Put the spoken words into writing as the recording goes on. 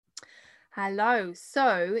Hello.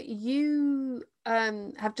 So you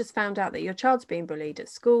have just found out that your child's being bullied at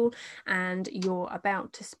school and you're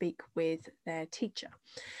about to speak with their teacher.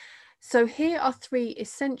 So here are three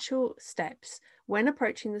essential steps when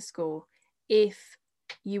approaching the school if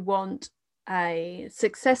you want a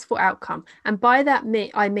successful outcome. And by that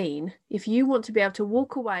I mean if you want to be able to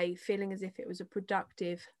walk away feeling as if it was a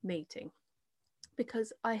productive meeting.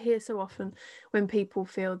 Because I hear so often when people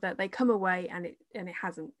feel that they come away and it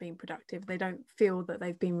hasn't been productive, they don't feel that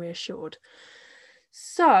they've been reassured.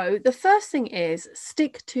 So the first thing is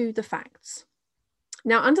stick to the facts.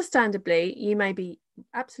 Now, understandably, you may be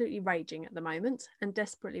absolutely raging at the moment and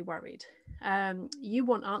desperately worried. You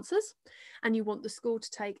want answers and you want the school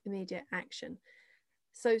to take immediate action.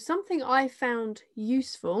 So something I found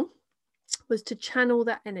useful was to channel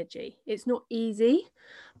that energy. It's not easy,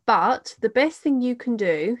 but the best thing you can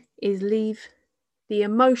do is leave the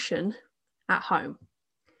emotion at home,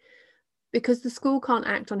 because the school can't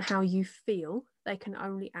act on how you feel. They can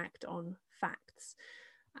only act on facts.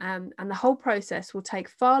 And the whole process will take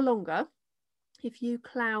far longer if you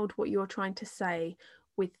cloud what you're trying to say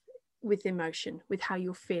with emotion, with how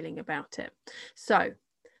you're feeling about it. So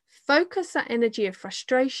focus that energy of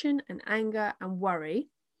frustration and anger and worry.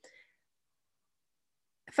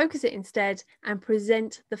 Focus it instead and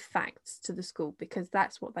present the facts to the school, because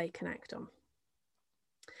that's what they can act on.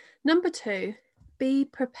 Number two, be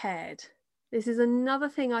prepared. This is another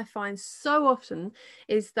thing I find so often,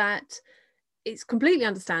 is that it's completely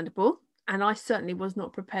understandable, and I certainly was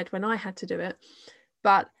not prepared when I had to do it,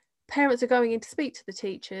 but parents are going in to speak to the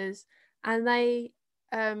teachers and they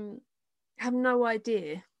have no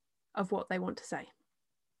idea of what they want to say.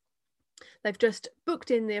 They've just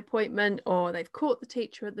booked in the appointment, or they've caught the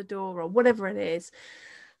teacher at the door, or whatever it is,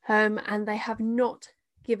 and they have not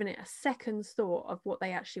given it a second's thought of what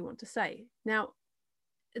they actually want to say. Now,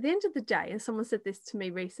 at the end of the day, and someone said this to me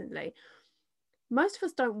recently, most of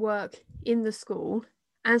us don't work in the school,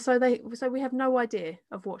 and so we have no idea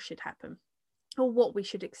of what should happen, or what we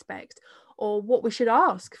should expect, or what we should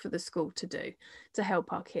ask for the school to do to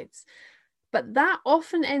help our kids. But that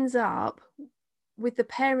often ends up with the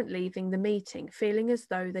parent leaving the meeting feeling as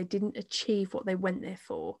though they didn't achieve what they went there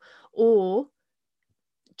for, or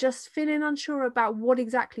just feeling unsure about what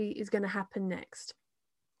exactly is going to happen next,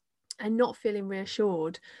 and not feeling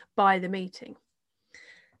reassured by the meeting.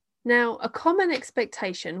 Now, a common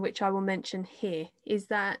expectation, which I will mention here, is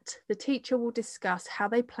that the teacher will discuss how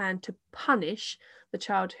they plan to punish the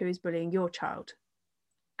child who is bullying your child,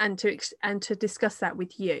 and to discuss that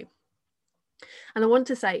with you. And I want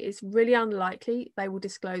to say it's really unlikely they will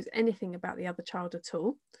disclose anything about the other child at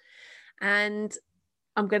all. And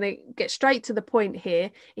I'm going to get straight to the point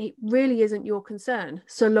here. It really isn't your concern,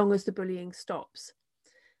 so long as the bullying stops.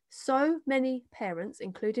 So many parents,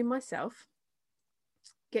 including myself,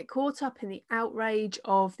 get caught up in the outrage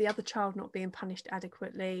of the other child not being punished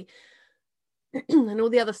adequately and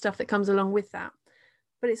all the other stuff that comes along with that.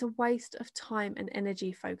 But it's a waste of time and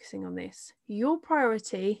energy focusing on this. Your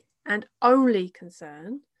priority and only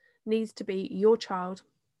concern needs to be your child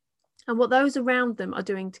and what those around them are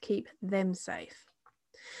doing to keep them safe.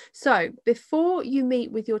 So before you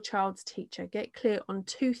meet with your child's teacher, get clear on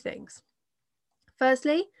two things.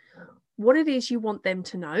 Firstly, what it is you want them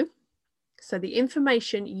to know. So the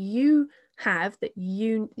information you have that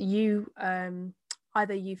you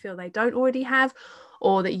either you feel they don't already have,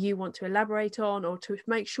 or that you want to elaborate on, or to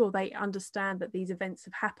make sure they understand that these events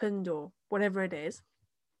have happened, or whatever it is.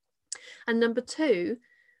 And number two,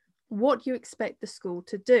 what you expect the school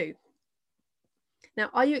to do. Now,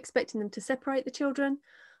 are you expecting them to separate the children?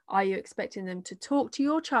 Are you expecting them to talk to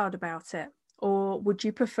your child about it? Or would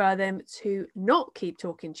you prefer them to not keep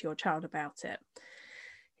talking to your child about it?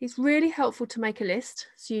 It's really helpful to make a list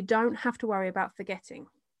so you don't have to worry about forgetting.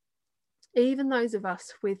 Even those of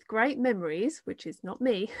us with great memories, which is not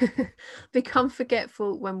me, become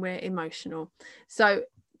forgetful when we're emotional. So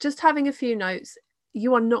just having a few notes,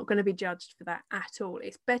 you are not going to be judged for that at all.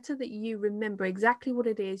 It's better that you remember exactly what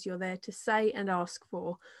it is you're there to say and ask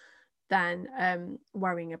for than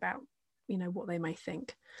worrying about, what they may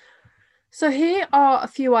think. So here are a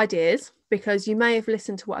few ideas, because you may have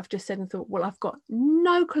listened to what I've just said and thought, well, I've got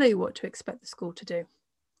no clue what to expect the school to do.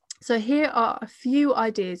 So here are a few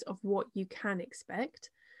ideas of what you can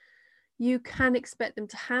expect. You can expect them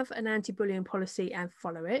to have an anti-bullying policy and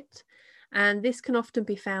follow it. And this can often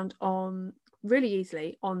be found really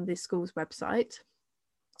easily on the school's website.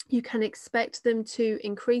 You can expect them to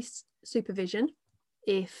increase supervision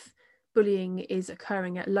if bullying is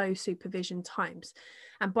occurring at low supervision times.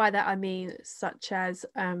 And by that, I mean such as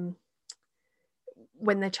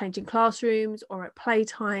when they're changing classrooms or at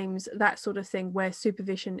playtimes, that sort of thing, where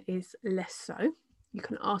supervision is less so. You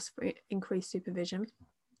can ask for increased supervision.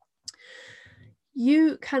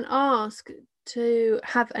 You can ask to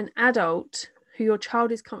have an adult who your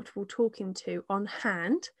child is comfortable talking to on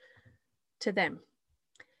hand to them.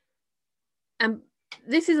 And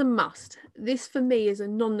this is a must. This for me is a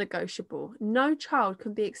non-negotiable. No child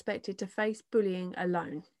can be expected to face bullying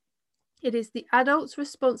alone. It is the adult's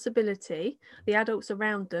responsibility, the adults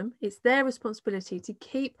around them, it's their responsibility to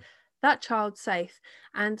keep that child safe.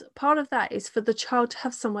 And part of that is for the child to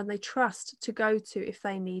have someone they trust to go to if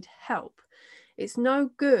they need help. It's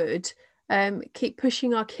no good keep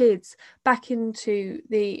pushing our kids back into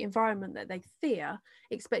the environment that they fear,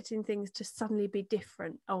 expecting things to suddenly be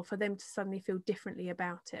different, or for them to suddenly feel differently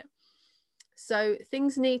about it. So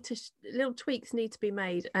things need to, little tweaks need to be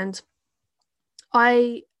made. And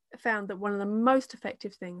I found that one of the most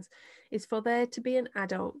effective things is for there to be an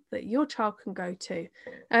adult that your child can go to,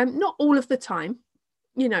 not all of the time.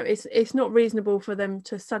 You know, it's not reasonable for them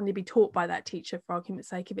to suddenly be taught by that teacher, for argument's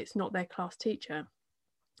sake, if it's not their class teacher.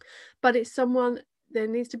 But it's someone, there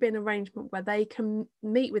needs to be an arrangement where they can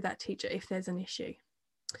meet with that teacher if there's an issue.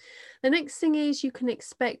 The next thing is you can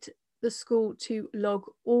expect the school to log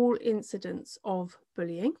all incidents of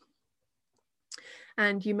bullying.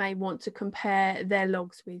 And you may want to compare their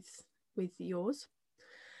logs with yours.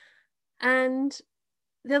 And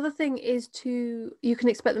the other thing is you can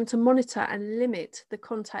expect them to monitor and limit the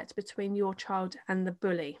contact between your child and the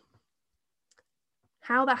bully.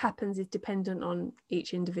 How that happens is dependent on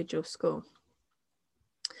each individual school.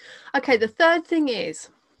 Okay, the third thing is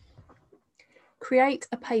create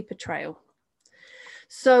a paper trail.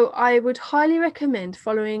 So I would highly recommend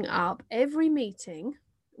following up every meeting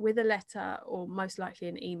with a letter, or most likely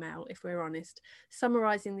an email, if we're honest,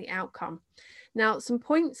 summarising the outcome. Now, some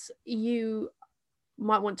points you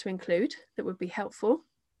might want to include that would be helpful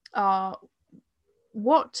are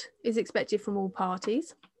what is expected from all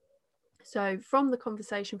parties. So from the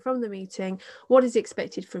conversation, from the meeting, what is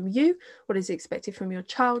expected from you? What is expected from your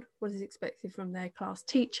child? What is expected from their class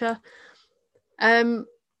teacher?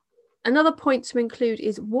 Another point to include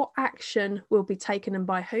is what action will be taken and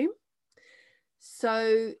by whom.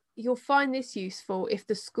 So you'll find this useful if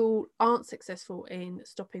the school aren't successful in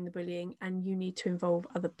stopping the bullying and you need to involve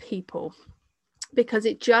other people, because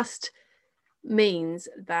it just means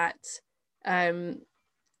that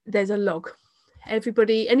there's a log.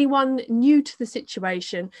 Anyone new to the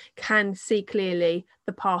situation can see clearly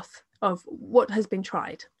the path of what has been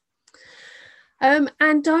tried.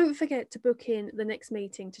 And don't forget to book in the next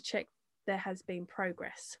meeting to check there has been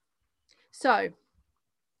progress. So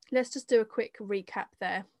let's just do a quick recap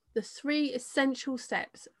there. The 3 essential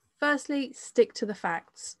steps. Firstly, stick to the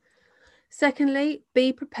facts. Secondly,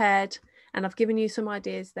 be prepared. And I've given you some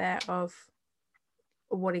ideas there of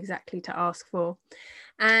what exactly to ask for.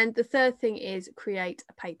 And the third thing is create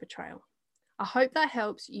a paper trail. I hope that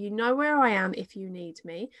helps. You know where I am if you need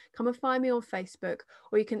me. Come and find me on Facebook,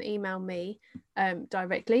 or you can email me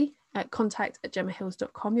directly at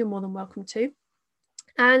contact@gemmahills.com. You're more than welcome to.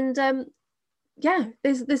 And yeah,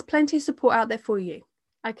 there's plenty of support out there for you.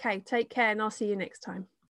 Okay, take care, and I'll see you next time.